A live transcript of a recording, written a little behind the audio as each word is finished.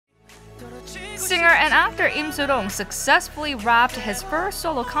Singer and actor Im Soo-dong successfully wrapped his first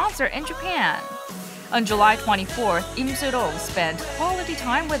solo concert in Japan. On July 24th, Im Soo-dong spent quality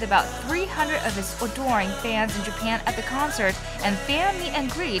time with about 300 of his adoring fans in Japan at the concert and fan meet and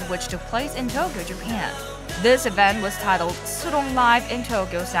greet which took place in Tokyo, Japan. This event was titled Soo-dong Live in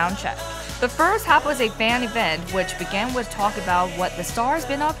Tokyo Soundcheck. The first half was a fan event which began with talk about what the star's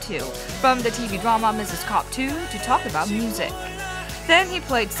been up to, from the TV drama Mrs. Cop 2 to talk about music. Then he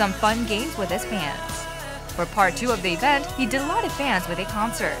played some fun games with his fans. For part 2 of the event, he delighted fans with a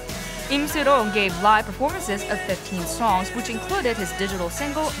concert. Im Soo-dong gave live performances of 15 songs which included his digital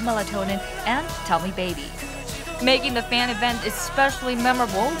single Melatonin and Tell Me Baby. Making the fan event especially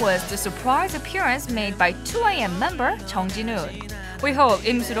memorable was the surprise appearance made by 2AM member Chung Ji-noon. We hope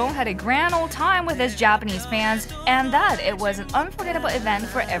Im Soo-dong had a grand old time with his Japanese fans and that it was an unforgettable event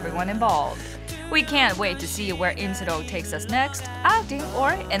for everyone involved. We can't wait to see where Im Soo-dong takes us next, acting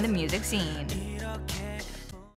or in the music scene.